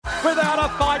without a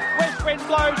fight. West wind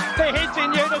blows, the heads in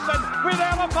unison,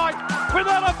 without a fight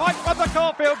from the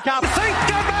Caulfield Cup. Think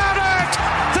about it!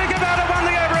 Think about it, won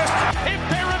the Everest!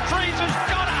 Imperatrice has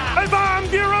got her! Ivan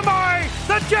Buramai,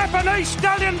 the Japanese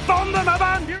stallion von them,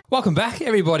 Ivan. Welcome back,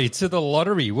 everybody, to the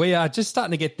lottery. We are just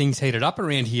starting to get things heated up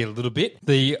around here a little bit.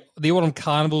 The Autumn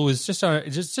Carnival is just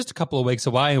a couple of weeks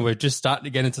away, and we're just starting to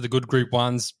get into the good Group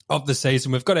 1s of the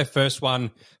season. We've got our first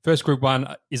one. First Group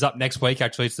 1 is up next week,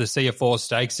 actually. It's the CF4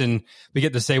 Stakes, and we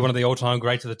get to see one of the all-time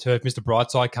greats of the turf, Mr.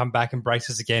 Brightside, come back and brace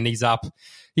us again. He's up.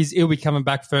 He'll be coming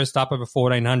back first up over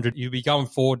 1,400. He'll be going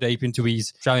 4 deep into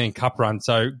his Australian Cup run.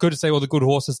 So good to see all the good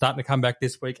horses starting to come back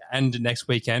this week and next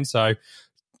weekend. So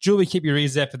Julie, keep your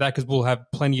ears out for that because we'll have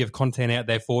plenty of content out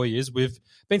there for you. We've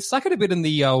been sucking a bit in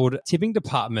the old tipping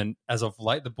department as of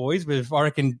late, the boys. I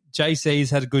reckon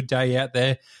JC's had a good day out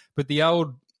there, but the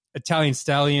old Italian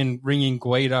Stallion, Ringing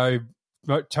Guido,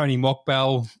 Tony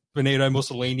Mockbell, Benito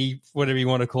Mussolini, whatever you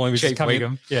want to call him. Cheap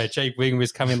Wiggum. Yeah, Cheap Wiggum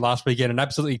was coming last weekend and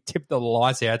absolutely tipped the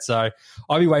lights out. So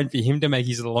I'll be waiting for him to make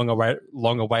his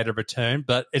long-awaited return.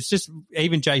 But it's just,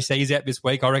 even JC's out this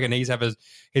week. I reckon he's got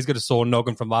a sore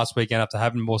noggin from last weekend after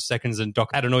having more seconds than Doc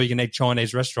at an all-you-can-eat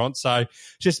Chinese restaurant. So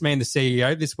just me and the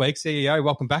CEO this week. CEO,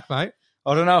 welcome back, mate.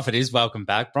 I don't know if it is welcome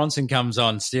back. Bronson comes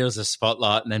on, steals the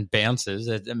spotlight, and then bounces.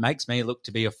 It makes me look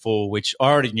to be a fool, which I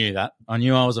already knew that. I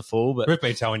knew I was a fool. But we've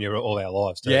been telling you all our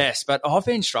lives, too. Yes, but I've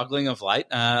been struggling of late.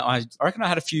 I reckon I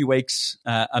had a few weeks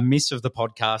amiss of the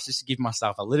podcast just to give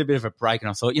myself a little bit of a break. And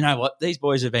I thought, you know what, these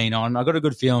boys have been on. I got a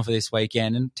good feeling for this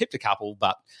weekend and tipped a couple,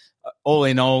 but all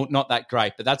in all, not that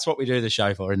great. But that's what we do the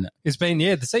show for, isn't it? It's been,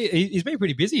 he's been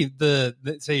pretty busy, the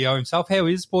CEO himself. How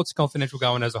is Sports Confidential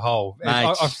going as a whole?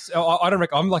 Mate. I don't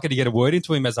reckon I'm lucky to get a word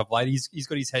into him as of late. He's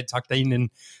got his head tucked in and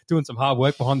doing some hard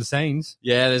work behind the scenes.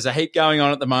 Yeah, there's a heap going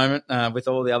on at the moment with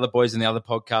all the other boys in the other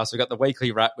podcasts. We've got the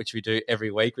weekly wrap, which we do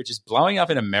every week, which is blowing up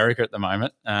in America at the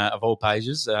moment, of all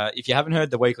pages. If you haven't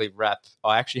heard the weekly wrap,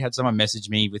 I actually had someone message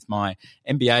me with my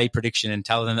NBA prediction and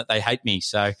tell them that they hate me.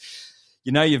 So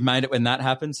you know you've made it when that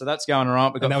happens. So that's going all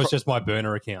right. And that was just my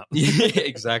burner account. Yeah,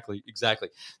 exactly.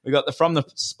 We got the From the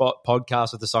Spot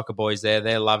podcast with the soccer boys there.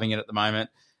 They're loving it at the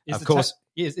moment. Is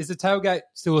the tailgate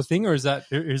still a thing, or is that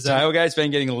tailgate's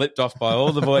been getting lipped off by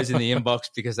all the boys in the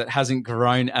inbox because it hasn't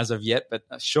grown as of yet? But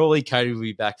surely Cody will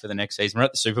be back for the next season. We're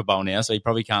at the Super Bowl now, so he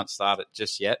probably can't start it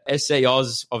just yet. SC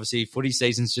Oz, obviously, footy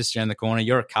season's just around the corner.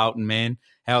 You're a Carlton man.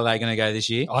 How are they going to go this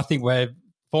year? I think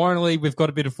finally, we've got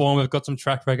a bit of form. We've got some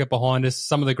track record behind us.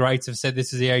 Some of the greats have said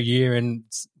this is our year, and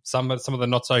some of the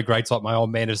not so greats, like my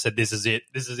old man, have said this is it.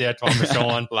 This is our time to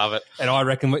shine. Love it. And I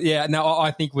reckon,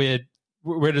 I think we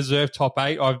deserve top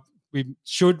 8.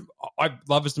 I'd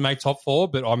love us to make top 4,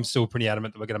 but I'm still pretty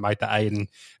adamant that we're going to make the 8 and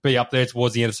be up there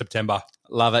towards the end of September.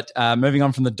 Love it. Moving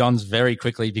on from the Dons very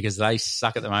quickly because they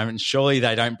suck at the moment. And surely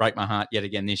they don't break my heart yet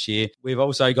again this year. We've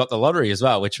also got the lottery as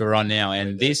well, which we're on now,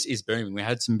 and this is booming. We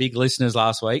had some big listeners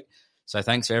last week, so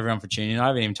thanks for everyone for tuning in. I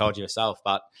haven't even told you yourself,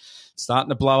 but it's starting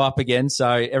to blow up again, so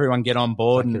everyone get on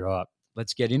board and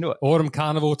let's get into it. Autumn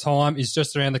Carnival time is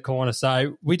just around the corner,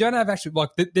 so we don't have actually,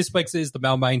 this week's is the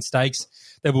Bellmaine Stakes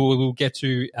that we'll get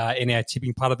to in our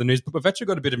tipping part of the news, but we've actually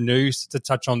got a bit of news to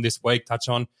touch on this week.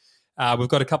 We've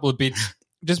got a couple of bits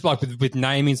just like with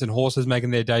namings and horses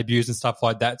making their debuts and stuff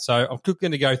like that. So I'm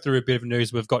going to go through a bit of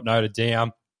news we've got noted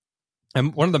down.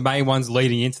 And one of the main ones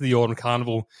leading into the Autumn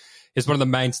Carnival is one of the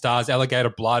main stars, Alligator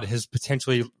Blood, has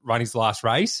potentially run his last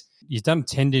race. He's done a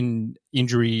tendon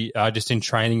injury just in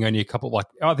training only I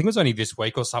think it was only this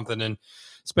week or something. And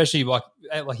especially like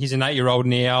he's an 8-year-old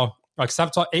now. Like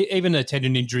sometimes even a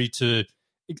tendon injury to,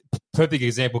 perfect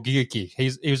example, Giga Kick.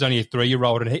 He was only a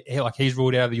 3-year-old and he's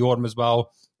ruled out of the autumn as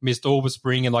well. Missed all the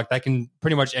spring, and they can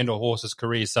pretty much end a horse's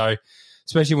career. So,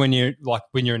 especially when you're an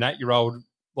 8-year-old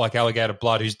like Alligator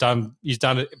Blood, he's done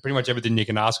pretty much everything you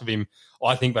can ask of him.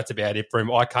 I think that's about it for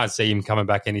him. I can't see him coming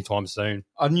back anytime soon.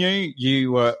 I knew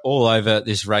you were all over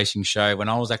this racing show when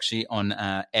I was actually on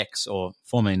X, or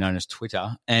formerly known as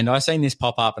Twitter, and I seen this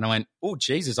pop up and I went, "Oh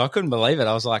Jesus!" I couldn't believe it.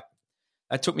 I was like,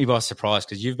 that took me by surprise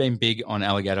because you've been big on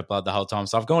Alligator Blood the whole time.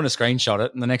 So I've gone to screenshot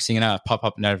it, and the next thing you know, I pop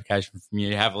up a notification from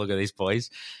you. Have a look at these boys.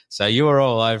 So you were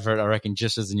all over it, I reckon,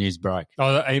 just as the news broke.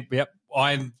 Oh, yep.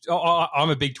 I'm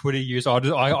a big Twitter user.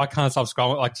 I can't stop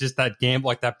scrolling. Like just that gamble,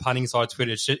 like that punting side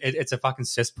Twitter. It's a fucking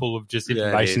cesspool of just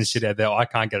information and shit out there. I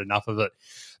can't get enough of it.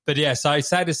 But yeah, so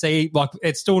sad to see. Like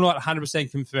it's still not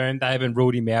 100% confirmed. They haven't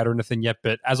ruled him out or anything yet.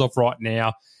 But as of right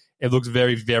now, it looks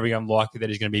very, very unlikely that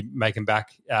he's going to be making it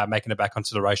back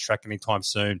onto the racetrack anytime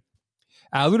soon.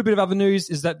 A little bit of other news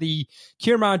is that the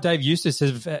Kieran and Dave Eustace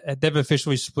they've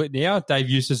officially split now. Dave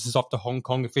Eustace is off to Hong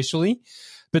Kong officially.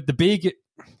 But the big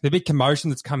commotion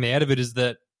that's come out of it is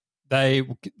that they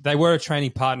were a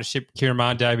training partnership, Kieran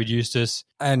and David Eustace,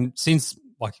 and since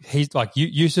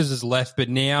Eustace has left, but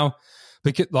now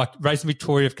Racing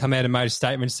Victoria have come out and made a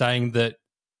statement saying that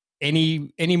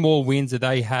any more wins that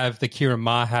they have, that Kieran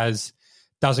Maher has,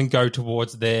 doesn't go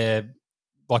towards their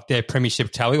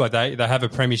premiership tally. Like they have a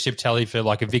premiership tally for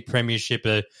like a Vic premiership,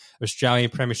 a Australian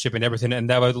premiership and everything. And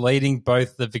they were leading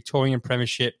both the Victorian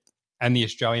premiership and the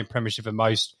Australian premiership for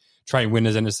most train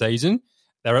winners in a season.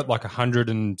 They're at like 100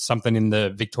 and something in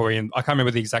the Victorian. I can't remember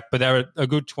the exact, but they were a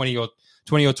good 20 or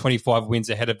 25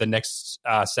 wins ahead of the next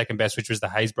second best, which was the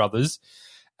Hayes brothers.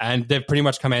 And they've pretty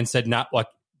much come out and said, nah, like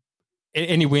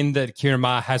any win that Kieran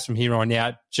Maher has from here on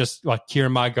out, just like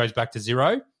Kieran Maher goes back to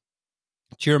zero.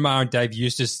 Kieran Maher and Dave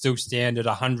Eustace still stand at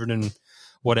 100 and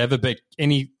whatever, but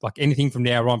anything from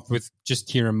now on with just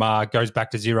Kieran Maher goes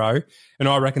back to zero. And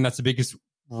I reckon that's the biggest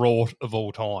rort of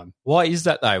all time. Why is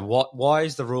that though? Why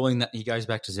is the ruling that he goes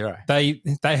back to zero? They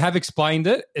have explained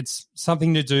it. It's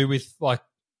something to do with like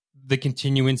the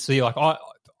continuancy. Like I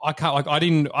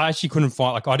actually couldn't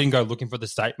find, like I didn't go looking for the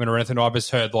statement or anything. I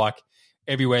just heard like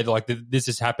everywhere like this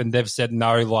has happened. They've said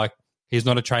no, like he's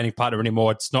not a training partner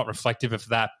anymore. It's not reflective of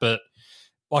that, but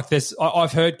like this,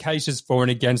 I've heard cases for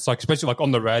and against, like especially like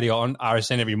on the radio on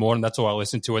RSN every morning. That's all I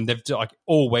listen to, and they've like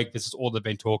all week. This is all they've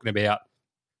been talking about.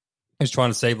 Is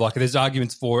trying to see like there's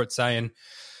arguments for it, saying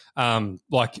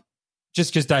like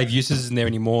just because Dave Eustace isn't there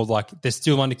anymore, like they're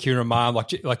still under Kieran Maher.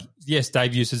 Like yes,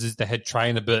 Dave Eustace is the head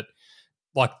trainer, but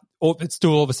like it's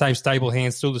still all the same stable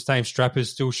hands, still the same strappers,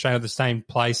 still shown at the same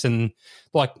place, and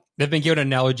like they've been given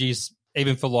analogies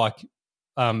even for like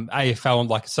AFL and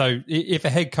like, so if a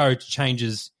head coach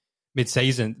changes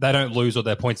mid-season, they don't lose all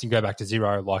their points and go back to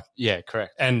zero. Like, yeah,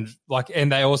 correct. And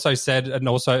they also said, and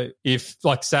also if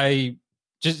like say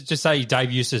just say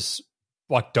Dave Eustace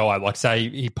like died, like say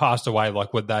he passed away,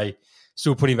 like would they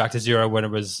still put him back to zero when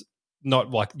it was not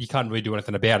like you can't really do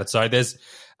anything about it? So there's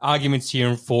arguments here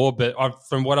and for, but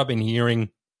from what I've been hearing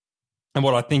and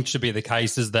what I think should be the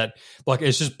case is that like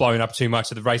it's just blown up too much.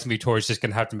 So the Racing Victoria is just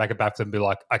going to have to make it back to them and be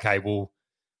like, okay, we'll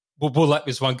let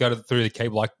this one go through the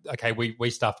cable. Like, okay, we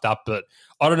stuffed up, but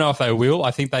I don't know if they will.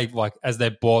 I think they like as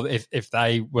they're bored, if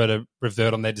they were to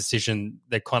revert on their decision,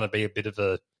 they'd kind of be a bit of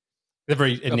a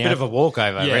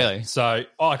walkover, yeah. Really. So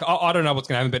I don't know what's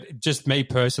going to happen, but just me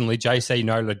personally, JC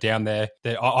noted down there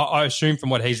that I assume from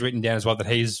what he's written down as well that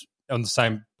he's on the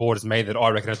same board as me, that I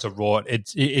reckon it's a rort.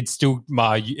 It's still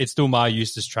Maher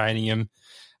Eustace training him.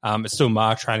 It's still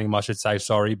Maher training him, I should say.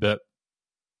 Sorry, but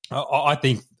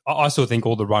I still think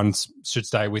all the runs should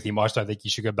stay with him. I just don't think he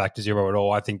should go back to zero at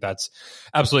all. I think that's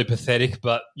absolutely pathetic.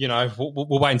 But you know,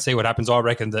 we'll wait and see what happens. I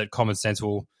reckon that common sense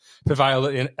will prevail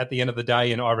at the end of the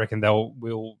day, and I reckon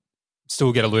we'll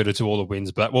still get alluded to all the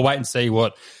wins. But we'll wait and see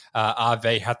what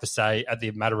RV had to say at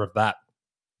the matter of that.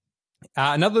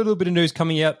 Another little bit of news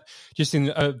coming out just in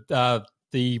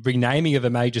the renaming of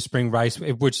a major spring race,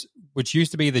 which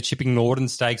used to be the Chipping Norton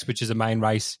Stakes, which is a main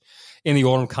race in the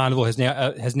Autumn Carnival,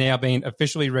 has now been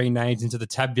officially renamed into the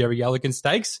Tab Very Elegant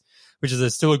Stakes, which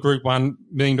is still a Group 1 $1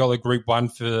 million Group 1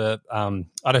 for I don't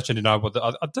actually know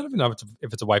I don't even know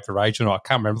if it's a weight for age or not. I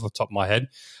can't remember off the top of my head,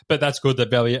 but that's good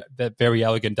that Very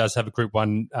Elegant does have a Group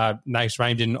 1 race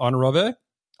named in honour of her.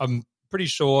 I'm pretty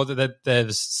sure that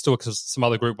there's still some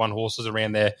other Group 1 horses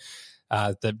around there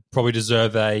that probably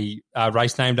deserve a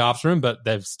race named after him, but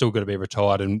they've still got to be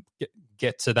retired and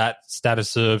get to that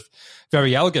status of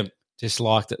Very Elegant. Just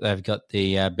like that they've got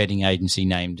the betting agency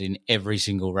named in every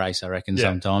single race, I reckon. Yeah.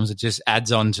 Sometimes it just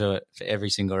adds on to it for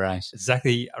every single race.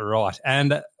 Exactly right.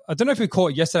 And I don't know if you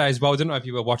caught it yesterday as well. I don't know if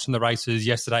you were watching the races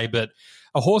yesterday, but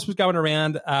a horse was going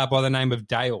around by the name of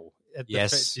Dale.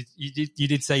 Yes. You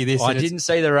did see this. I didn't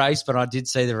see the race, but I did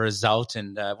see the result,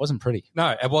 and it wasn't pretty.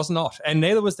 No, it was not. And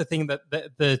neither was the thing that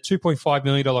the $2.5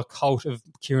 million colt of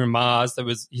Kieran Maher's, that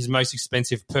was his most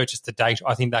expensive purchase to date.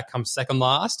 I think that comes second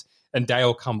last, and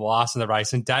Dale come last in the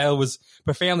race. And Dale was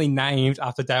profoundly named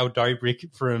after Dale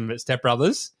Dobrik from Step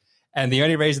Brothers. And the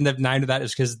only reason they've named that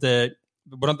is because the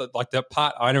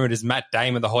part owner is Matt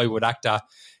Damon, the Hollywood actor.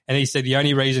 And he said the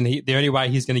only way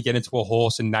he's going to get into a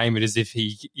horse and name it is if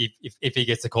he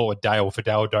gets to call it Dale for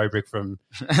Dale Dobrik from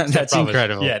That's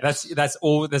incredible. Yeah, that's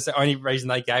all. That's the only reason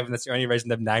they gave, and that's the only reason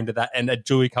they've named it that. And a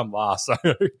Julie come last, so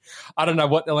I don't know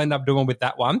what they'll end up doing with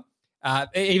that one.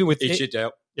 Even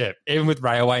with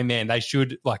Railway Man, they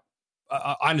should like.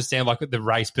 I understand like the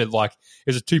race, but like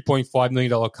it was a $2.5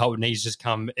 million colt, and he's just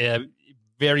come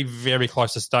very, very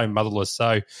close to stone motherless.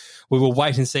 So we will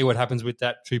wait and see what happens with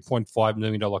that $2.5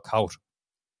 million colt.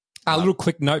 A little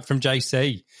quick note from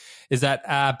JC. is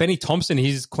that Benny Thompson,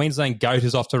 his Queensland goat,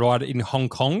 is off to ride in Hong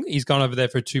Kong. He's gone over there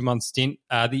for a 2-month stint.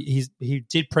 He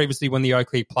did previously win the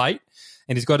Oakley Plate,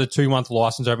 and he's got a 2-month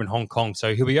license over in Hong Kong.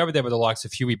 So he'll be over there with the likes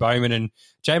of Huey Bowman, and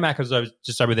J Mac is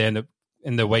just over there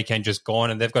in the weekend just gone,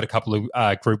 and they've got a couple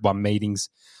of Group 1 meetings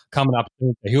coming up.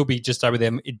 He'll be just over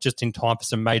there just in time for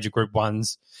some major Group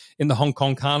 1s in the Hong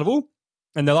Kong Carnival.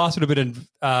 And the last little bit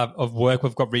of work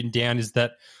we've got written down is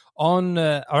that on,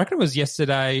 I reckon it was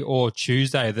yesterday or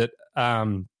Tuesday, that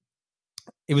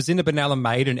it was in the Benalla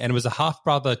Maiden, and it was a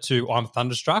half-brother to I'm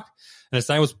Thunderstruck, and his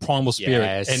name was Primal Spirit.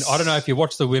 Yes. And I don't know if you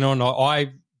watched the winner or not.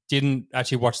 I didn't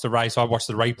actually watch the race. I watched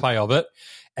the replay of it,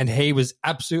 and he was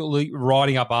absolutely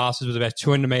riding up asses with about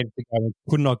 200 metres to go and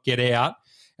could not get out.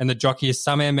 And the jockey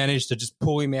somehow managed to just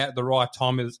pull him out at the right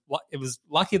time. It was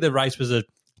lucky the race was a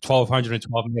 1,200 and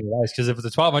 1,200 metre race, because if it was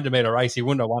a 1,200 metre race, he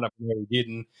wouldn't have won it from where he did.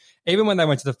 And even when they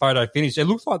went to the photo finish, it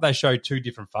looked like they showed two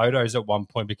different photos at one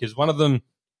point, because one of them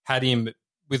had him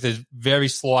with a very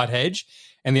slight hedge,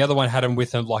 and the other one had him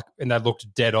with him and they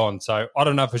looked dead on. So I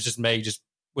don't know if it was just me, just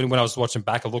when I was watching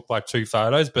back, it looked like two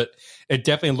photos, but it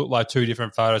definitely looked like two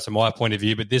different photos from my point of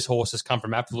view. But this horse has come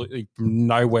from absolutely from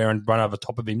nowhere and run over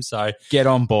top of him. So get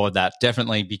on board that,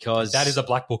 definitely, because that is a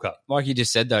black booker. Like you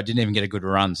just said, though, it didn't even get a good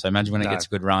run. So imagine when it gets a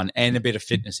good run and a bit of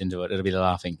fitness into it, it'll be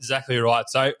laughing. Exactly right.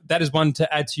 So that is one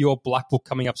to add to your black book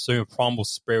coming up soon, Primal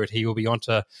Spirit. He will be on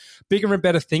to bigger and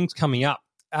better things coming up.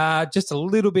 Just a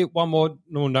little bit, one more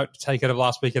note to take out of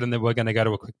last weekend, and then we're going to go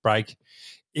to a quick break,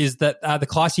 is that the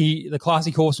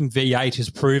classic horse in V8 has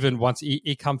proven once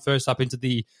he come first up into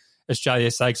the Australia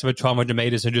Stakes of 1,200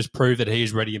 metres and just proved that he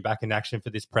is ready and back in action for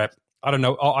this prep. I don't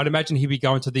know. I'd imagine he'll be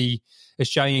going to the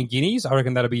Australian Guineas. I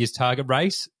reckon that'll be his target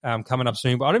race coming up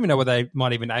soon. But I don't even know whether they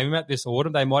might even aim him at this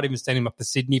autumn. They might even send him up to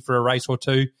Sydney for a race or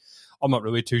two. I'm not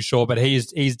really too sure, but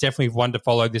he's definitely one to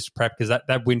follow this prep, because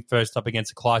that win first up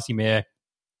against a classy mare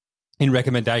in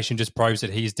recommendation just proves that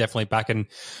he's definitely back and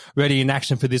ready in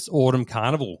action for this autumn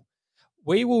carnival.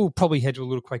 We will probably head to a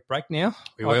little quick break now.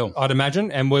 We will. I'd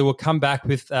imagine, and we will come back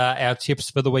with our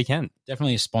tips for the weekend.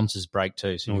 Definitely a sponsors break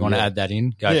too, so if you want to add that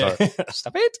in, go for it.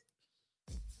 Stop it.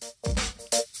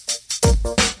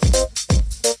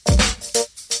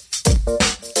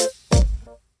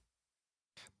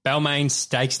 Bellmaine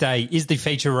Stakes Day is the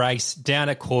feature race down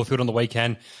at Caulfield on the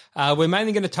weekend. We're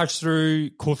mainly going to touch through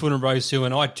Caulfield and Rosehill,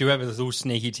 and I do have a little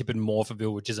sneaky tip in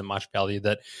Morphettville, which isn't much value,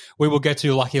 that we will get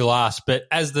to lucky last. But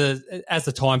as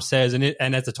the time says, and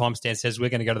as the timestamp says,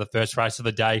 we're going to go to the first race of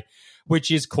the day,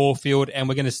 which is Caulfield, and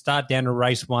we're going to start down to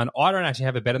race 1. I don't actually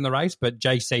have a bet in the race, but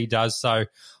JC does, so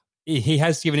he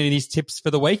has given in his tips for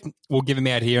the week. We'll give him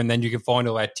out here, and then you can find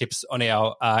all our tips on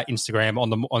our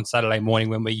Instagram on Saturday morning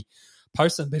when we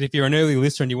post them. But if you're an early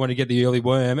listener and you want to get the early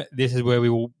worm, this is where we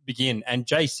will begin. And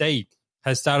JC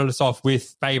has started us off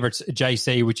with favourites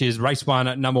JC, which is race 1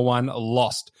 at number 1,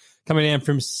 Lost. Coming down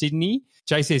from Sydney.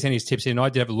 JC has sent his tips in. I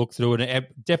did have a look through it, and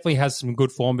it definitely has some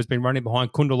good form. Has been running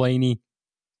behind Kundalini,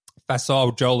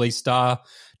 Facile, Jolie Star.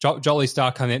 Jolie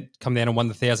Star come down and won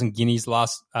the 1,000 guineas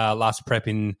last prep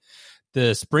in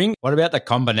the spring. What about the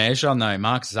combination though?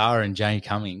 Mark Zahra and Jay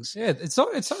Cummings. Yeah, it's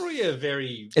not really a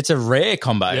very... It's a rare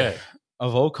combo. Yeah.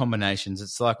 Of all combinations,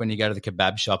 it's like when you go to the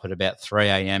kebab shop at about 3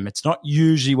 a.m. It's not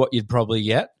usually what you'd probably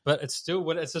get. But it's just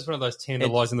one of those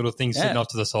tantalising little things sitting off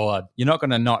to the side. You're not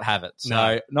going to not have it.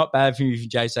 So not bad for you,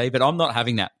 JC, but I'm not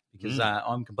having that because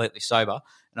I'm completely sober,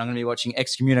 and I'm going to be watching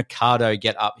Excommunicado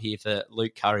get up here for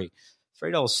Luke Curry.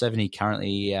 $3.70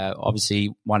 currently,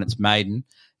 obviously won its maiden.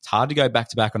 It's hard to go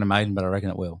back-to-back on a maiden, but I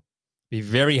reckon it will. Be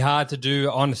very hard to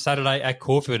do on Saturday at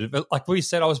Caulfield. But like we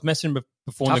said, I was messing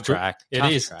before tough the track. It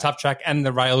is tough track, and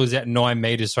the rail is at 9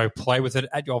 metres, so play with it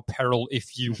at your peril,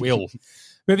 if you will.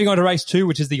 Moving on to race 2,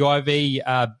 which is the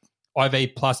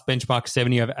IV plus benchmark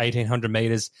 70 over 1,800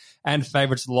 metres, and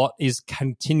favourites lot is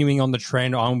continuing on the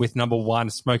trend. I'm with number 1,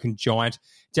 Smoking Giant.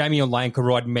 Damian Lane could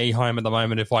ride me home at the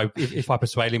moment if I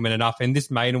persuade him enough. And this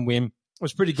maiden win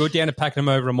was pretty good down to Pakenham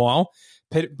over a mile.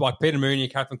 Peter Mooney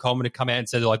and Catherine Coleman had come out and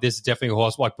said, this is definitely a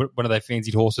horse, like one of their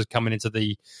fancied horses coming into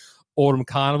the autumn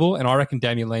carnival. And I reckon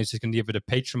Damian Lane's just going to give it a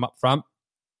peach from up front.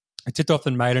 I tipped off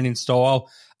the maiden in style,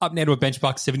 up now to a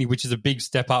benchmark 70, which is a big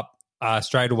step up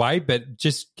straight away. But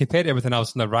just compared to everything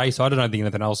else in the race, I don't think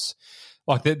anything else.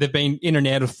 Like they've been in and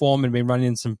out of form and been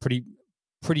running some pretty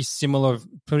similar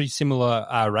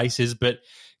races. But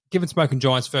given Smoking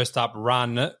Giant's first up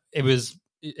run,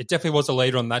 it definitely was a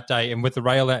leader on that day. And with the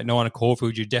rail out 9 at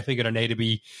Caulfield, you're definitely going to need to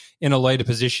be in a leader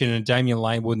position. And Damian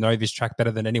Lane would know this track better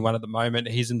than anyone at the moment.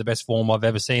 He's in the best form I've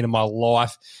ever seen in my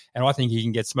life. And I think he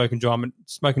can get Smoking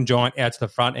Giant out to the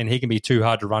front, and he can be too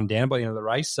hard to run down by the end of the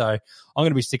race. So I'm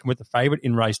going to be sticking with the favourite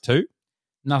in race 2.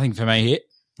 Nothing for me here.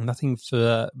 Nothing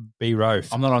for B Roaf.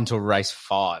 I'm not on until race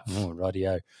 5. Oh,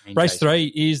 rightio. Race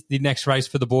 3 is the next race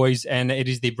for the boys, and it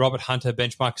is the Robert Hunter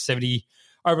benchmark 70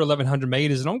 over 1,100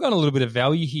 metres. And I'm going a little bit of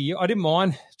value here. I didn't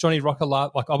mind Johnny Rocker.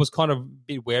 Like, I was kind of a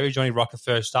bit wary of Johnny Rocker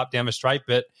first up down the straight,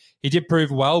 but he did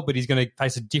prove well. But he's going to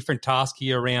face a different task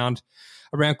here around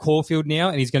Caulfield now,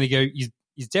 and he's going to go.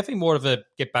 He's definitely more of a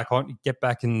get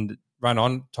back and run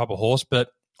on type of horse. But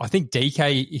I think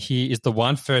DK here is the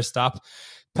one first up.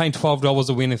 Paying $12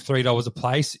 a win and $3 a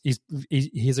place.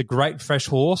 He's a great fresh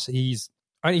horse. He's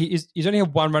only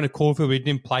had one run at Caulfield, but he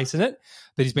didn't place in it.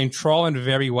 But he's been trialling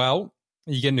very well.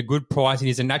 You're getting a good price, and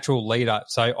he's a natural leader.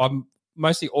 So I'm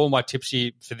mostly all my tips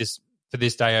here for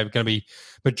this day are going to be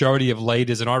majority of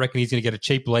leaders, and I reckon he's going to get a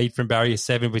cheap lead from barrier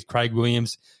 7 with Craig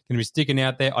Williams. Going to be sticking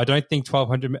out there. I don't think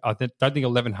 1,200. I don't think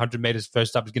 1,100 meters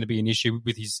first up is going to be an issue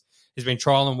with he's been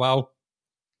trialling well.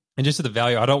 And just to the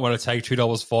value, I don't want to take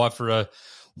 $2.05 for a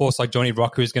horse like Johnny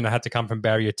Rock, who's going to have to come from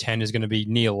barrier 10, is going to be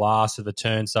near last of the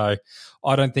turn. So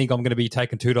I don't think I'm going to be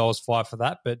taking $2.05 for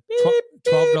that, but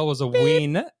 $12 a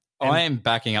win. I am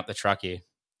backing up the truck here.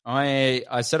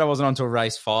 I said I wasn't on until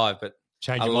race 5, but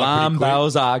alarm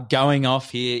bells are going off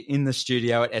here in the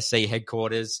studio at SC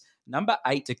headquarters. Number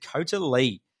 8, Dakota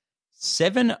Lee.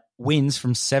 7 wins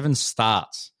from 7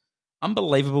 starts.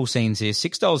 Unbelievable scenes here.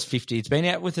 $6.50. It's been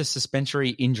out with a suspensory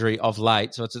injury of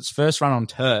late, so it's its first run on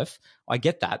turf. I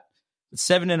get that. But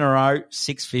 7 in a row,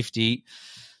 $6.50.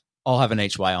 I'll have an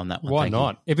each way on that one. Why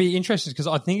not? It'd be interesting because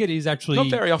I think it is actually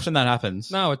not very often that happens.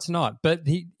 No, it's not. But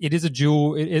it is a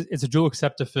dual. It's a dual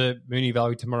acceptor for Mooney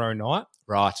Valley tomorrow night.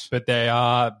 Right. But they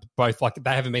are both like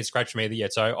they haven't been scratched from either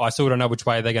yet. So I still don't know which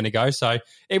way they're going to go. So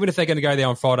even if they're going to go there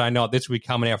on Friday night, this will be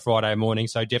coming out Friday morning.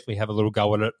 So definitely have a little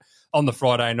go at it on the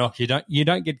Friday night. You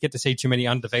don't get to see too many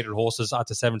undefeated horses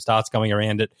after 7 starts going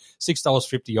around at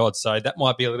 $6.50 odds. So that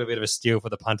might be a little bit of a steal for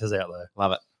the punters out there.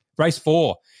 Love it. Race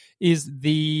 4 is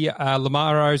the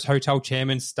Lamaro's Hotel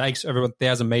Chairman Stakes over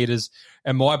 1,000 metres.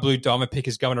 And my Blue Diamond pick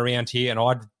is going around here, and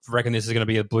I reckon this is going to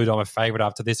be a Blue Diamond favourite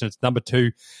after this. And it's number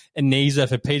 2, Anisa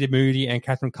for Peter Moody and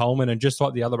Catherine Coleman. And just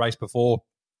like the other race before,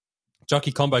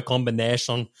 Jockey Combo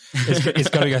Combination is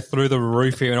going to go through the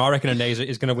roof here. And I reckon Anisa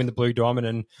is going to win the Blue Diamond.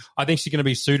 And I think she's going to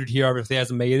be suited here over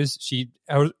 1,000 metres. She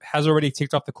has already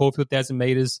ticked off the Caulfield 1,000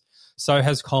 metres. So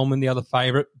has Coleman, the other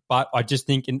favourite. But I just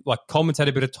think Coleman's had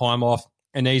a bit of time off.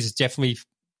 Anisa's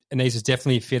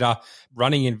definitely fitter,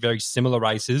 running in very similar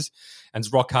races, and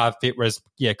it's rock hard fit, whereas,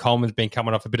 Coleman's been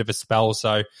coming off a bit of a spell.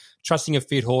 So trusting a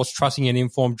fit horse, trusting an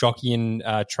informed jockey and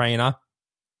trainer,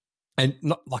 and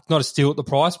not a steal at the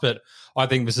price, but I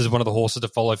think this is one of the horses to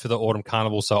follow for the Autumn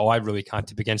Carnival, so I really can't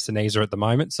tip against Anisa at the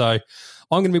moment. So I'm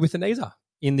going to be with Anisa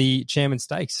in the Chairman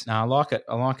Stakes. No, I like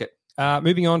it.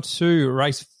 Moving on to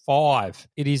race 5.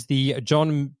 It is the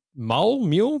John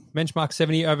Mule, benchmark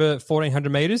 70 over 1,400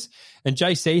 metres. And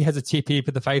JC has a tip here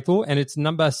for the faithful, and it's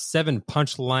number 7,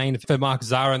 Punch Lane for Mark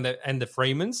Zara and the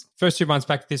Freemans. First 2 runs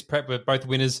back to this prep were both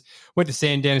winners. Went to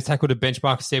Sandown and tackled a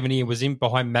benchmark 70 and was in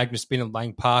behind Magnus Spin and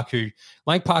Lang Park, who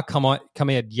Lang Park come out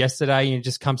yesterday and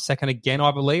just come second again,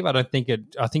 I believe. I think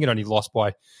it only lost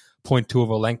by 0.2 of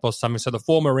a length or something. So the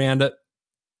form around it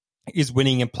is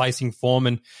winning and placing form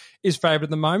and is favourite at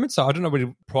the moment. So I don't know where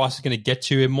the price is going to get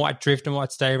to. It might drift. It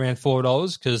might stay around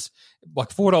 $4 because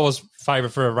 $4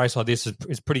 favourite for a race like this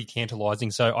is pretty tantalising.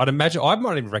 So I might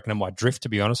even reckon it might drift, to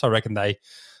be honest. I reckon they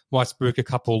might spook a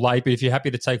couple late. But if you're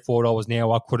happy to take $4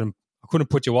 now, I couldn't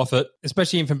put you off it,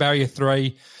 especially in from barrier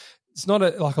 3. It's not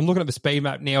I'm looking at the speed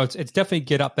map now. It's definitely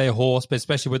get up there horse, but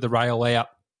especially with the rail out.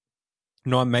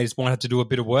 9 metres might have to do a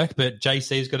bit of work, but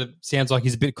JC's sounds like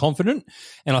he's a bit confident,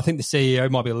 and I think the CEO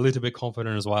might be a little bit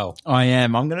confident as well. I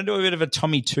am. I'm going to do a bit of a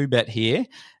Tommy 2 bet here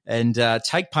and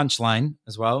take Punch Lane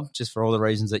as well, just for all the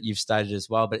reasons that you've stated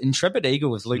as well. But Intrepid Eagle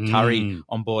with Luke Curry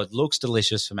on board looks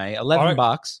delicious for me.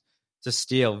 $11 to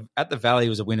steal. At the Valley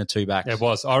was a winner 2 backs. It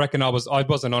was. I reckon I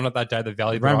wasn't on it that day at the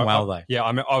Valley. It ran well, though. Yeah,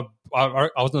 I mean, I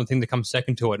wasn't the thing to come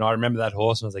second to it, and I remember that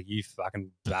horse, and I was like, you fucking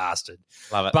bastard.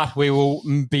 Love it. But we will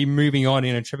be moving on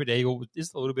in Intrepid Eagle.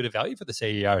 Just a little bit of value for the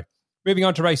CEO. Moving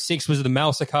on to race 6 was the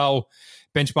Malsakal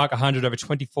benchmark 100 over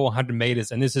 2,400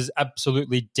 metres, and this is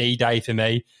absolutely D-Day for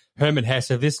me. Herman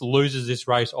Hesse, if this loses this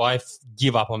race, I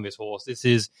give up on this horse. This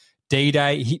is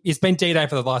D-Day. It's been D-Day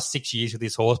for the last 6 years with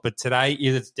this horse, but today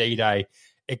is its D-Day.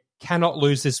 It cannot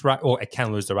lose this race, or it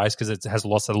can lose the race because it has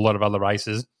lost a lot of other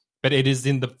races, but it is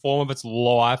in the form of its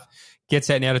life. Gets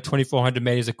out now to 2,400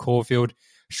 metres at Caulfield.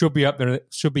 Should be up there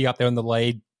in the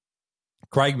lead.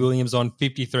 Craig Williams on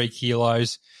 53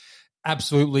 kilos.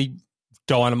 Absolutely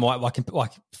dynamite,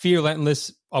 like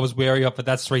fearless, I was wary of, but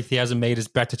that's 3,000 metres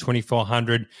back to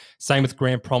 2,400. Same with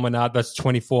Grand Promenade. That's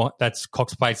 24. That's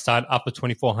Cox Plate start up to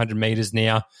 2,400 metres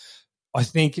now. I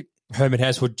think Herman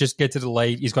Hess would just get to the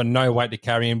lead. He's got no weight to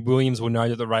carry, and Williams will know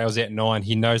that the rail's at 9.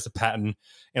 He knows the pattern,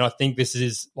 and I think this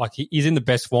is like he's in the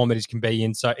best form that he can be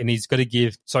in. So, and he's got to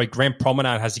give. Sorry, Grand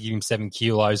Promenade has to give him 7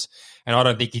 kilos, and I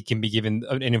don't think he can be given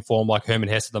an inform like Herman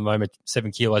Hess at the moment.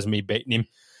 7 kilos and me beating him.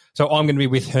 So I'm going to be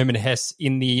with Herman Hess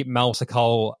in the Mal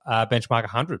Sakol benchmark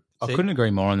 100. I couldn't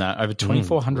agree more on that. Over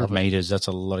 2,400 metres, that's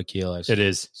a lot of kilos. It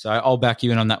is. So I'll back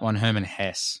you in on that one, Herman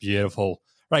Hess. Beautiful.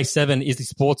 Race 7 is the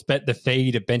Sports Bet The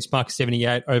Feed at benchmark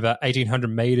 78 over 1,800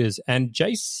 metres. And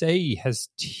JC has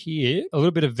here a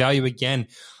little bit of value again.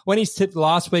 When he's tipped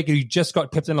last week, he just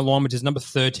got kept in alignment as number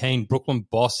 13, Brooklyn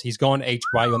Boss. He's gone each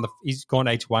way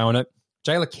on it.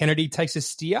 Jayla Kennedy takes a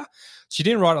steer. She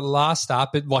didn't ride it last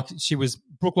start, but like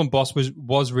Brooklyn Boss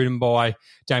was ridden by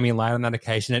Damien Lane on that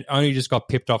occasion. It only just got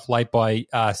pipped off late by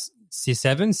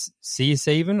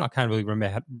C7. I can't really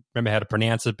remember how to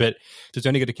pronounce it, but it's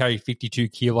only going to carry 52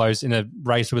 kilos in a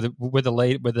race with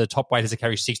the top weight has to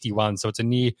carry 61. So it's a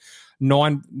near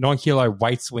 9 kilo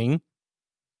weight swing.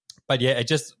 But yeah, it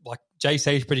just like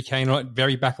JC is pretty keen on it,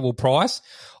 very backable price.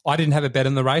 I didn't have a bet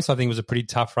in the race. I think it was a pretty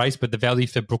tough race, but the value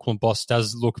for Brooklyn Boss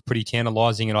does look pretty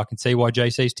tantalising, and I can see why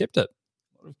JC's tipped it.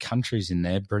 A lot of countries in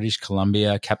there. British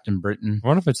Columbia, Captain Britain. I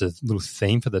wonder if it's a little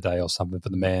theme for the day or something for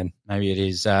the man. Maybe it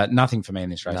is. Nothing for me in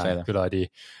this race either. Good idea.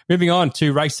 Moving on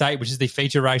to race 8, which is the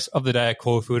feature race of the day at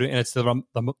Caulfield, and it's the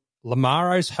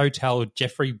Lamaro's Hotel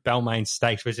Jeffrey Bellmaine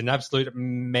Stakes, which is an absolute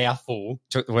mouthful.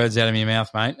 Took the words out of your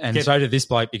mouth, mate. And so did this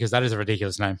bloke, because that is a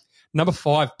ridiculous name. Number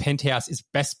 5, Penthouse, is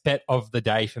best bet of the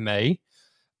day for me.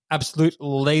 Absolute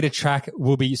leader track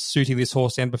will be suiting this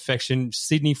horse down to perfection.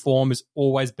 Sydney form is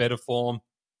always better form.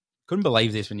 Couldn't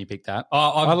believe this when you picked that.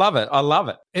 I love it. I love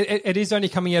it. It is only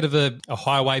coming out of a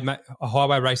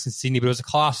highway race in Sydney, but it was a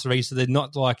Class 3, so they're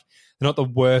not the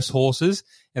worst horses.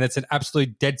 And it's an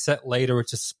absolute dead set leader.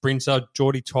 It's a sprinter.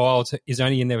 Geordie Childs is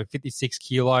only in there with 56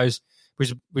 kilos,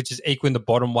 which is equal in the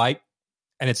bottom weight.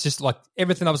 And it's just like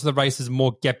everything else in the race is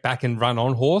more get back and run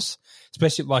on horse,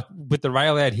 especially like with the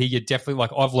rail out here. You're definitely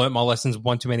like, I've learnt my lessons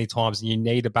one too many times, and you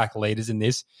need to back leaders in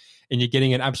this. And you're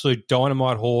getting an absolute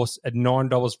dynamite horse at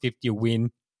 $9.50 a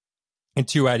win and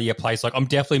 $2.80 a place. Like I'm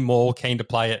definitely more keen to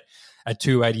play it at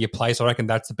 $2.80 a place. I reckon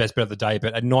that's the best bet of the day.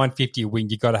 But at $9.50 a win,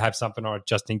 you got to have something on it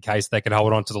just in case they can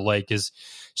hold on to the lead, because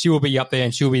she will be up there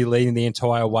and she'll be leading the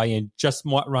entire way and just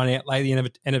might run out late at the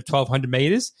end of 1,200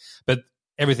 metres. But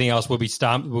everything else will be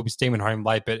steaming home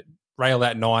late. But rail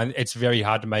at 9, it's very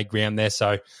hard to make ground there.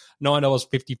 So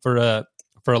 $9.50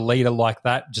 for a leader like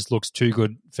that just looks too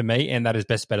good for me, and that is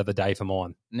best bet of the day for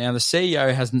mine. Now, the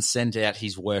CEO hasn't sent out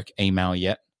his work email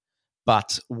yet,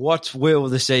 but what will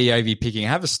the CEO be picking?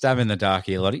 Have a stab in the dark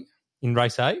here, Lottie. In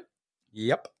race 8?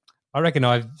 Yep. I reckon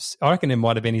it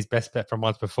might have been his best bet from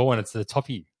once before, and it's the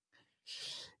Toffee.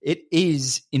 It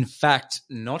is, in fact,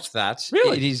 not that.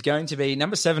 Really? It is going to be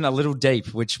number 7, A Little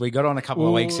Deep, which we got on a couple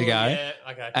of weeks ago. Yeah,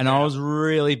 okay. And I was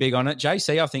really big on it.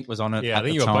 JC, I think, was on it at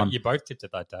the time. You both tipped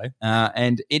it that day.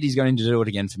 And it is going to do it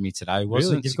again for me today.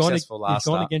 Wasn't successful last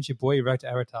You've gone start. against your boy, you wrote to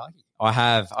Aratagi. I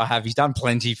have. He's done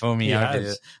plenty for me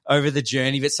over the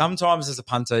journey. But sometimes as a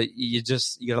punter, you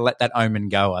got to let that omen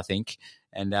go, I think,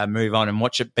 and move on and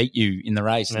watch it beat you in the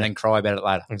race and then cry about it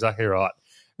later. Exactly right.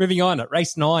 Moving on,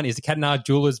 race 9 is the Cadenard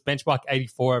Jewelers benchmark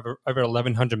 84 over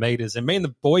 1,100 metres. And me and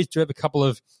the boys do have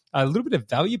a little bit of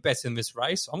value bets in this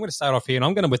race. I'm going to start off here, and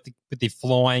I'm going to with the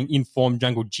flying informed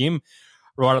Jungle Jim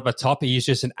right at the top. He is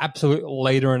just an absolute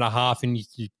leader and a half, and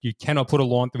you cannot put a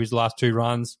line through his last 2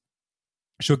 runs.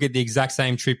 She'll get the exact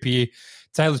same trip here.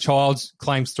 Taylor Childs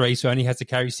claims 3, so only has to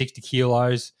carry 60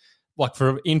 kilos. Like for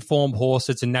an informed horse,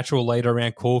 it's a natural leader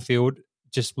around Caulfield.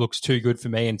 Just looks too good for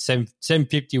me, and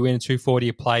 750 win, 240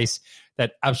 a place.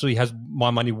 That absolutely has my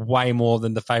money way more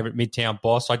than the favourite Midtown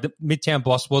Boss. Like the Midtown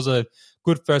Boss was a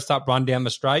good first up run down the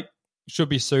straight, should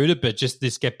be suited, but just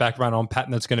this get back run on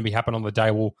pattern that's going to be happening on the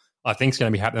day. Well, I think it's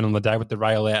going to be happening on the day with the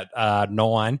rail out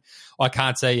 9. I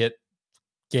can't see it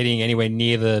getting anywhere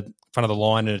near the front of the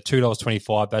line at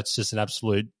 $2.25. That's just an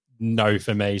absolute no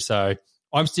for me. So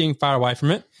I'm steering far away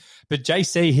from it. But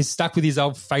JC has stuck with his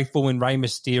old faithful in Rey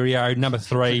Mysterio, number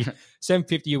 3,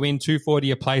 750 a win,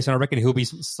 240 a place, and I reckon he'll be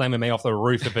slamming me off the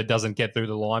roof if it doesn't get through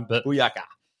the line. But Booyaka.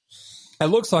 It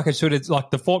looks like it should. It's like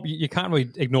the form. You can't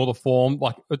really ignore the form.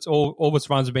 Like it's all its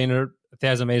runs have been at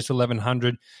 1,000 metres to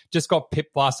 1,100. Just got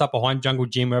pipped last up behind Jungle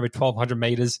Jim over 1,200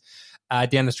 metres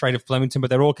down the straight of Flemington, but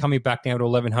they're all coming back now to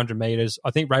 1,100 metres.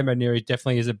 I think Rainbow Neri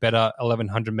definitely is a better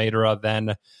 1,100 metre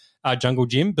than Jungle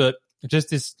Jim, but just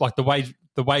this, like the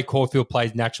way Caulfield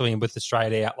plays naturally and with the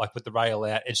straight out, like with the rail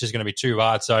out, it's just going to be too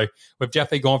hard. So we've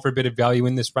definitely gone for a bit of value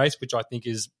in this race, which I think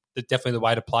is definitely the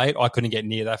way to play it. I couldn't get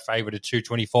near that favourite at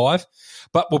 225,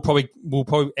 but we'll probably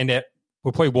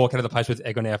walk out of the place with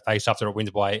egg on our face after it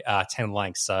wins by 10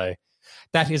 lengths. So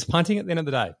that is punting at the end of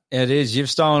the day. It is. You've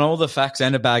stolen all the facts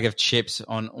and a bag of chips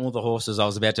on all the horses I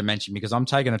was about to mention, because I'm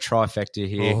taking a trifecta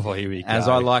here, Here we go. as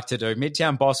I like to do.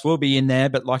 Midtown Boss will be in there,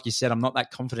 but like you said, I'm not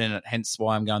that confident in it, hence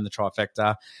why I'm going the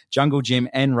trifecta. Jungle Jim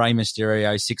and Rey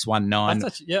Mysterio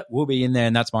 619 will be in there,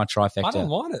 and that's my trifecta. I don't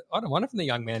want it. I don't want it from the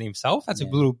young man himself. That's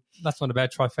not a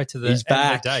bad trifecta. He's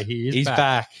back. Of the day. He's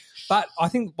back. But I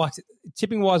think, like,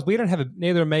 tipping wise, we don't have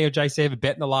neither me or JC have a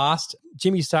bet in the last.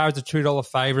 Jimmy Star is a $2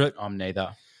 favourite. I'm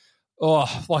neither. Oh,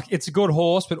 like, it's a good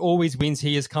horse, but always wins.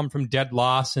 He has come from dead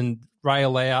last and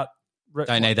rail out.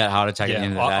 Don't need that heart attack at the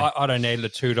end of the day. I don't need it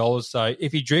at $2. So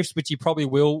if he drifts, which he probably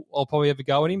will, I'll probably have a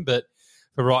go at him. But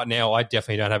for right now, I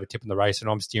definitely don't have a tip in the race,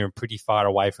 and I'm steering pretty far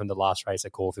away from the last race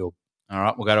at Caulfield. All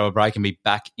right, we'll go to a break and be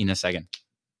back in a second.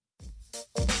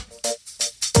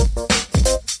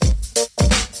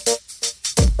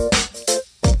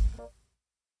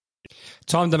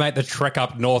 Time to make the trek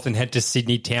up north and head to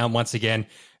Sydney town once again.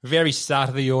 Very start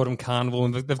of the Autumn Carnival.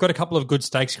 And they've got a couple of good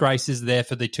stakes races there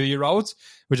for the 2-year-olds,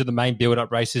 which are the main build-up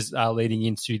races leading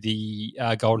into the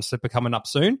Golden Slipper coming up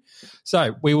soon.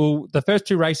 So the first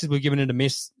 2 races we're giving it a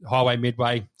miss, Highway,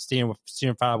 Midway, steering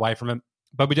far away from it.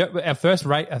 But our first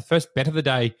bet of the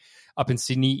day up in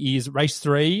Sydney is race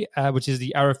 3, which is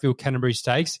the Arrowfield Canterbury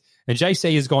Stakes. And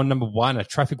JC has gone number 1, a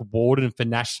traffic warden for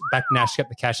Nash, get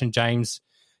the cash, and James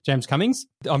Cummings.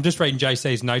 I'm just reading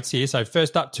JC's notes here. So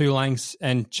first up, 2 lengths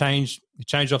and change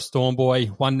off Stormboy.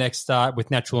 1 next start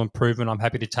with Natural Improvement I'm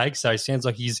happy to take. So it sounds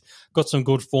like he's got some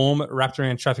good form wrapped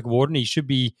around Traffic Warden. He should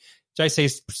be,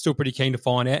 JC's still pretty keen to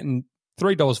find out. And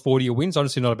 $3.40 a win is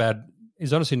honestly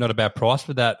not a bad price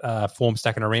for that form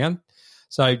stacking around.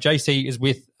 So JC is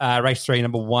with race 3,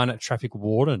 number 1 at Traffic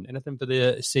Warden. Anything for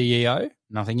the CEO?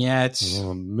 Nothing yet.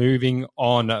 Moving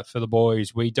on for the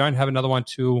boys. We don't have another one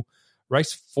till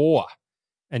race 4.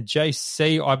 And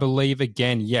JC, I believe,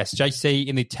 again, yes. JC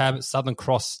in the Tab Southern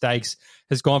Cross Stakes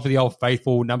has gone for the Old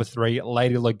Faithful, number 3,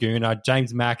 Lady Laguna,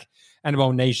 James Mack,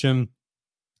 Annabelle Nation.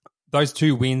 Those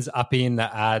 2 wins up in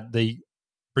the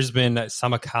Brisbane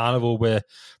Summer Carnival were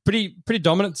pretty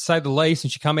dominant, to say the least.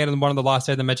 And she came out in one of the last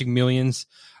days of the Magic Millions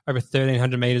over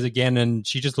 1,300 metres again, and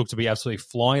she just looked to be absolutely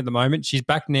flying at the moment. She's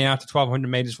back now to 1,200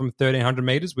 metres from 1,300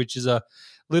 metres, which is a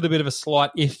little bit of a slight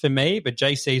if for me, but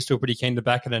JC is still pretty keen to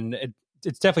back it, and it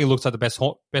definitely looks like the best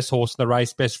horse in the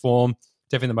race, best form,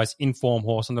 definitely the most informed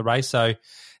horse in the race. So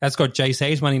that's got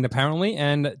JC's money in apparently,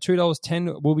 and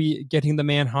 $2.10 will be getting the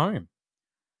man home.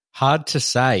 Hard to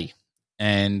say.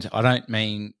 And I don't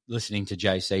mean listening to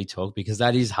JC talk, because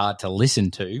that is hard to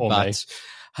listen to. Or but me.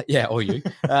 Yeah, or you.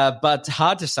 But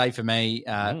hard to say for me.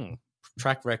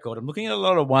 Track record. I'm looking at a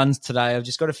lot of ones today. I've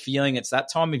just got a feeling it's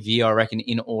that time of year, I reckon,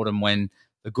 in autumn when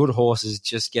the good horses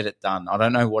just get it done. I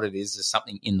don't know what it is. There's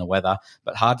something in the weather,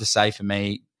 but hard to say for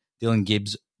me. Dylan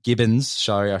Gibbons,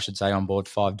 I should say, on board,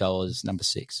 $5, number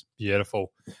 6.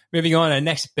 Beautiful. Moving on, our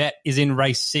next bet is in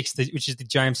race 6, which is the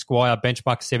James Squire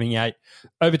Benchmark 78,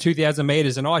 over 2,000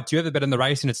 metres. And I do have a bet in the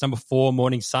race, and it's number 4,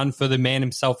 Morning Sun, for the man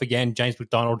himself again, James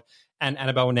McDonald and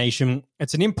Annabelle Nation.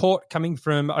 It's an import coming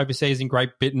from overseas in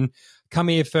Great Britain. Come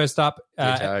here first up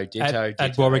at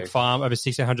Warwick Farm, over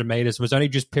 1,600 metres. Was only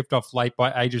just pipped off late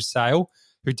by Age of Sail,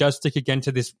 who does stick again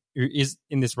to this, who is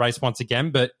in this race once again.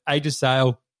 But Age of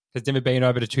Sail has never been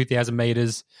over to 2,000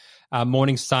 metres.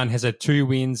 Morning Sun has had 2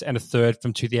 wins and a third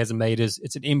from 2,000 metres.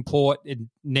 It's an import. It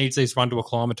needs this run to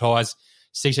acclimatise.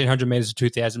 1,600 metres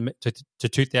to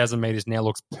 2,000 metres now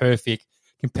looks perfect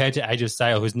compared to Age of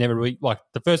Sail, who's never really, like,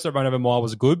 the first run over a mile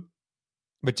was good,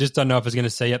 but just don't know if it's going to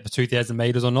see at the 2,000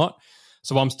 metres or not.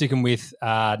 So I'm sticking with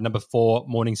number 4,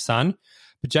 Morning Sun.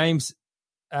 But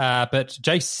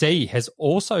JC has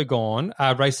also gone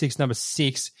race 6, number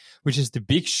 6, which is the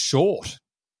Big Short.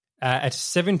 At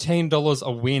 $17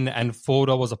 a win and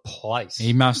 $4 a place.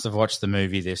 He must have watched the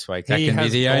movie this week. That can be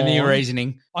the only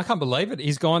reasoning. I can't believe it.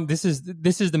 He's gone. This is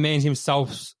the man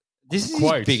himself. This is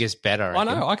his biggest bet, I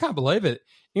know. I can't believe it.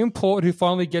 Import, who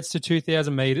finally gets to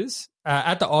 2,000 metres.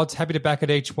 At the odds, happy to back it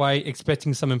each way,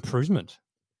 expecting some improvement.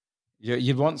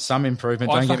 You'd want some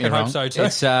improvement. Don't get me wrong. Hope so too.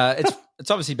 It's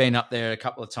obviously been up there a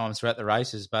couple of times throughout the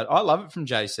races, but I love it from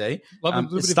JC.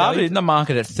 It started in the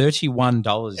market at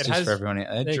 $31 just for everyone out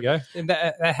there. There you go. And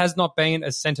that has not been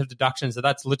a cent of deduction, so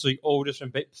that's literally all just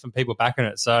from people backing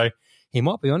it. So he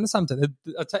might be onto something.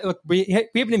 I'll tell you, look, we haven't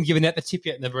even given out the tip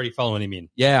yet, and they've already following him in.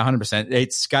 Yeah, 100%.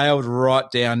 It's scaled right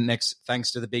down next,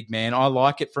 thanks to the big man. I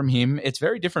like it from him. It's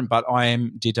very different, but I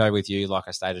am ditto with you, like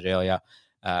I stated earlier.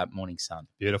 Morning Sun.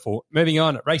 Beautiful. Moving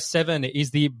on, race 7 is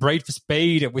the Breed for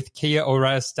Speed with Kia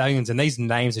Ora Stallions, and these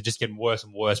names are just getting worse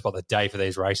and worse by the day for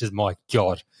these races. My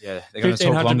God. Yeah, they're going to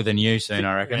talk longer than you soon,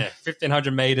 I reckon. Yeah,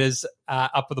 1,500 metres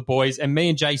up for the boys, and me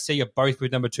and JC are both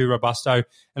with number 2, Robusto,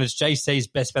 and it's JC's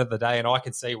best bet of the day, and I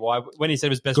can see why. When he said it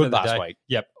was best bet of the day. Good last week.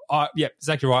 Yep,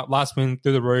 exactly right. Last win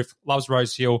through the roof, loves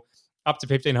Rose Hill. Up to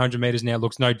 1,500 metres now.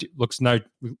 Looks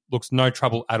no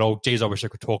trouble at all. Geez, I wish I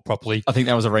could talk properly. I think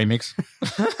that was a remix.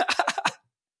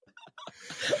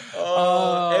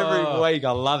 Every week.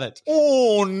 I love it.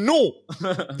 Oh, no.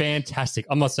 Fantastic.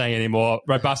 I'm not saying anymore.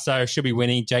 Robusto should be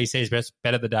winning. JC's best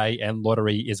bet of the day, and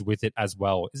Lottery is with it as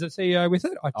well. Is the CEO with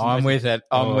it? I'm with it.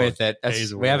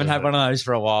 We haven't had one of those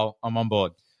for a while. I'm on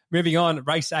board. Moving on,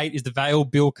 race 8 is the Vale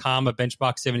Bill Karma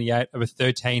Benchmark 78 over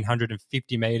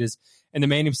 1,350 metres. And the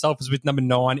man himself is with number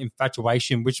 9,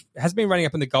 Infatuation, which has been running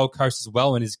up in the Gold Coast as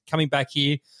well and is coming back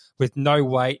here with no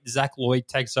weight. Zach Lloyd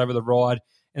takes over the ride.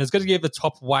 And it's got to give the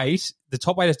top weight. The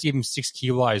top weight has to give him 6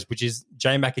 kilos, which is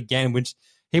J-Mac again, which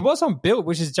he was on build,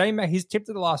 which is J-Mac. He's tipped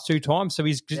it the last 2 times, so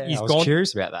he's I was gone.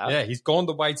 Curious about that. Yeah, he's gone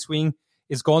the weight swing.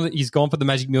 He's gone for the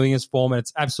Magic Millions form, and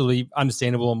it's absolutely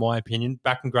understandable in my opinion.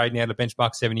 Back in grade now to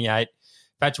benchmark 78.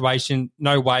 Infatuation,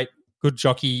 no weight, good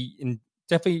jockey, and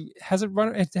definitely hasn't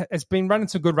run. It's been running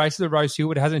some good races at Rose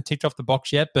Hill. It hasn't ticked off the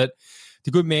box yet, but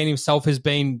the good man himself has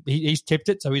been. He's tipped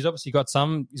it, so he's obviously got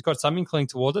some. He's got some inkling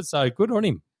towards it. So good on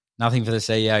him. Nothing for the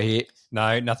CEO here.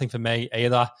 No, nothing for me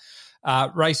either.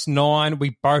 Race 9,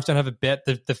 we both don't have a bet.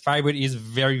 The favourite is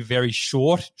very, very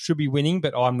short. Should be winning,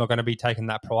 but I'm not going to be taking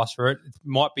that price for it. It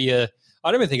might be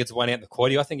I don't even think it's one out in the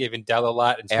quarter. I think even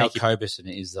Delalat and Al Coberson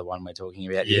is the one we're talking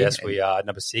about. Yes, we are.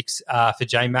 Number 6 for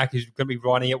J-Mac, who's going to be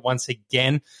riding it once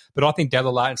again. But I think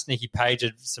Delalat and Sneaky Page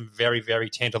are some very, very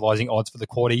tantalising odds for the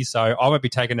quarter. So I won't be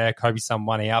taking our Kobe some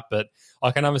money out, but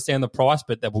I can understand the price,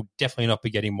 but that will definitely not be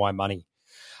getting my money.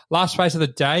 Last race of the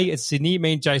day, it's Sydney.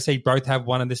 Me and JC both have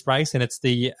one in this race, and it's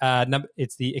the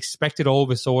expected all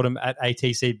this autumn at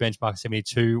ATC Benchmark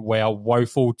 72, where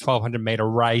woeful 1,200-metre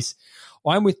race.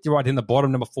 I'm with you right in the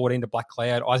bottom, number 14, the Black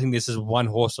Cloud. I think this is one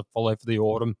horse to follow for the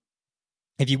autumn.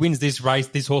 If he wins this race,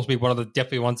 this horse will be one of the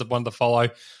definitely ones that one to follow.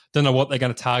 Don't know what they're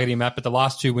going to target him at, but the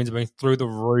last 2 wins have been through the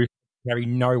roof. Carry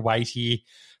no weight here.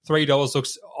 $3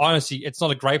 looks, honestly, it's not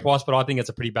a great price, but I think it's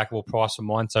a pretty backable price for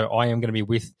mine. So I am going to be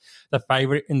with the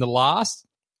favourite in the last.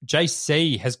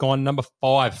 JC has gone number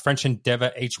 5, French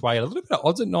Endeavour each way. A little bit of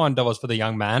odds at $9 for the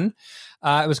young man.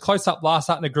 It was close up last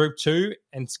start in a Group 2,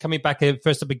 and it's coming back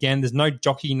first up again. There's no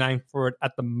jockey name for it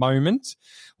at the moment.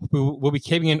 We'll be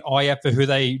keeping an eye out for who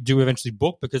they do eventually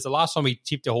book, because the last time we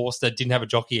tipped a horse that didn't have a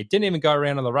jockey, it didn't even go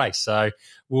around in the race. So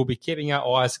we'll be keeping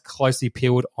our eyes closely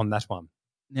peeled on that one.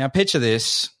 Now, picture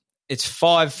this. It's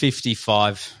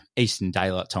 5:55 Eastern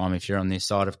Daylight Time if you're on this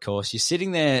side, of course. You're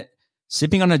sitting there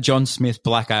sipping on a John Smith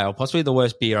Black Ale, possibly the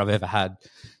worst beer I've ever had,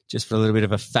 just for a little bit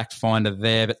of a fact finder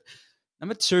there. But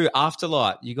number 2,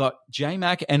 Afterlight. You got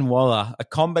J-Mac and Waller, a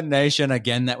combination,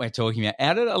 again, that we're talking about,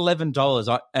 out at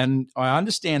 $11. I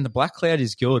understand the Black Cloud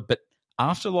is good, but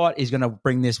Afterlight is going to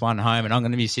bring this one home, and I'm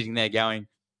going to be sitting there going,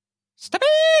 stop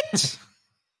it!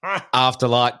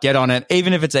 Afterlight, get on it.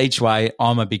 Even if it's each way,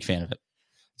 I'm a big fan of it.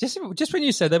 Just when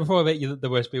you said that before I bet you the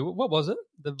worst beer, what was it?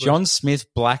 John Smith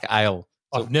Black Ale.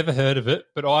 I've never heard of it,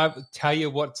 but I tell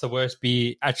you what's the worst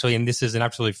beer, actually, and this is an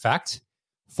absolute fact,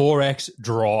 4X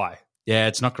Dry. Yeah,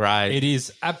 it's not great. It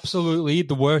is absolutely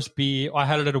the worst beer. I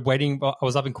had it at a wedding. I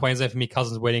was up in Queensland for my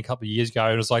cousin's wedding a couple of years ago,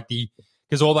 and it was like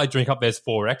because all they drink up there is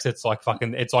 4X. It's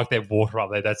like their water up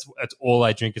there. That's all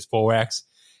they drink is 4X.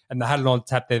 And they had it on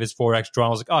tap there, this 4X Dry. I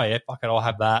was like, oh yeah, fuck it, I'll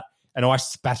have that. And I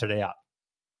spat it out.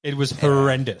 It was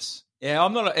horrendous. Yeah,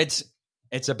 I'm not.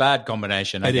 It's a bad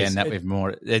combination.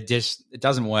 It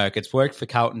doesn't work. It's worked for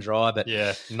Carlton Dry, but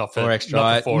yeah, not for 4X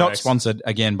Dry. Not, for 4X. Not sponsored.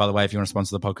 Again, by the way, if you want to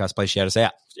sponsor the podcast, please shout us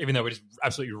out. Even though we just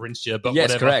absolutely rinsed you, but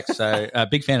yes, whatever. Correct. So,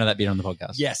 big fan of that beer on the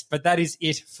podcast. Yes, but that is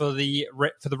it for the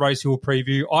Rose Hill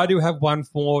preview. I do have one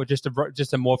for just a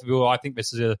Morpheville. I think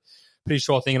this is a pretty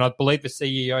sure thing, and I believe the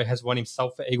CEO has one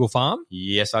himself for Eagle Farm.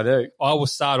 Yes, I do. I will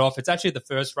start off. It's actually the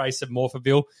first race of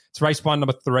Morpheville. It's race 1,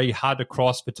 number 3, Hard to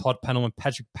Cross for Todd Pennell and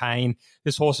Patrick Payne.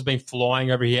 This horse has been flying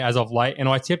over here as of late, and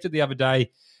I tipped it the other day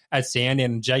at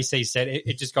Sandown, and JC said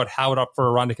it just got held up for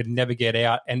a run. It could never get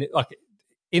out, and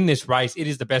in this race, it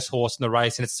is the best horse in the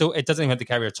race, and it doesn't even have to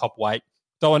carry a top weight.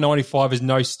 $1.95 is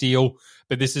no steal,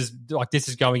 but this is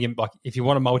going in. Like, if you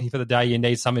want a multi for the day, you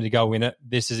need something to go in it.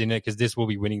 This is in it because this will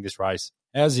be winning this race.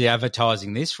 How's the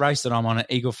advertising? This race that I'm on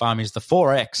at Eagle Farm is the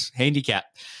 4X handicap.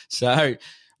 So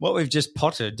what we've just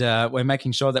potted, we're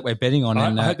making sure that we're betting on.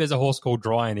 I hope there's a horse called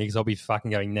Dry in here because I'll be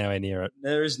fucking going nowhere near it.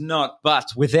 There is not,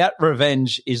 but Without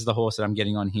Revenge is the horse that I'm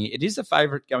getting on here. It is the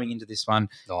favourite going into this one,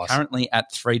 Nice. Currently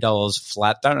at $3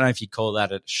 flat. Don't know if you call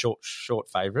that a short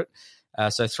favourite.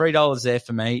 So $3 there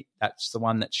for me. That's the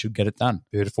one that should get it done.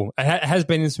 Beautiful. It has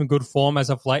been in some good form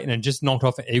as of late, and just knocked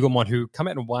off an Eaglemont, who come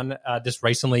out and won just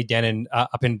recently down in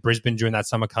up in Brisbane during that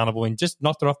summer carnival, and just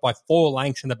knocked it off by 4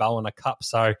 lengths in the Ballina Cup.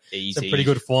 So Easy. Some pretty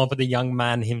good form for the young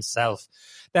man himself.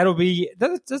 I think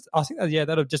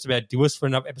that'll just about do us for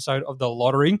another episode of the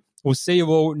lottery. We'll see you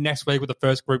all next week with the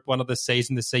first Group 1 of the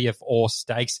season, the CF Orr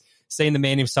Stakes. Seeing the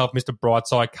man himself, Mr.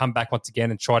 Brightside, come back once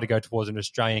again and try to go towards an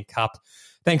Australian Cup.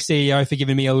 Thanks, CEO, for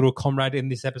giving me a little comrade in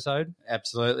this episode.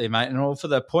 Absolutely, mate. And all for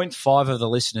the 0.5 of the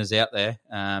listeners out there,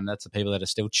 that's the people that are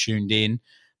still tuned in.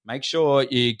 Make sure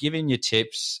you give in your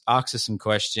tips, ask us some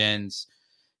questions,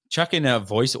 chuck in a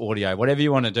voice audio, whatever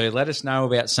you want to do. Let us know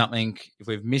about something. If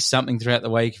we've missed something throughout the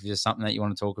week, if there's something that you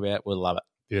want to talk about, we'll love it.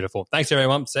 Beautiful. Thanks,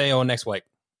 everyone. See you all next week.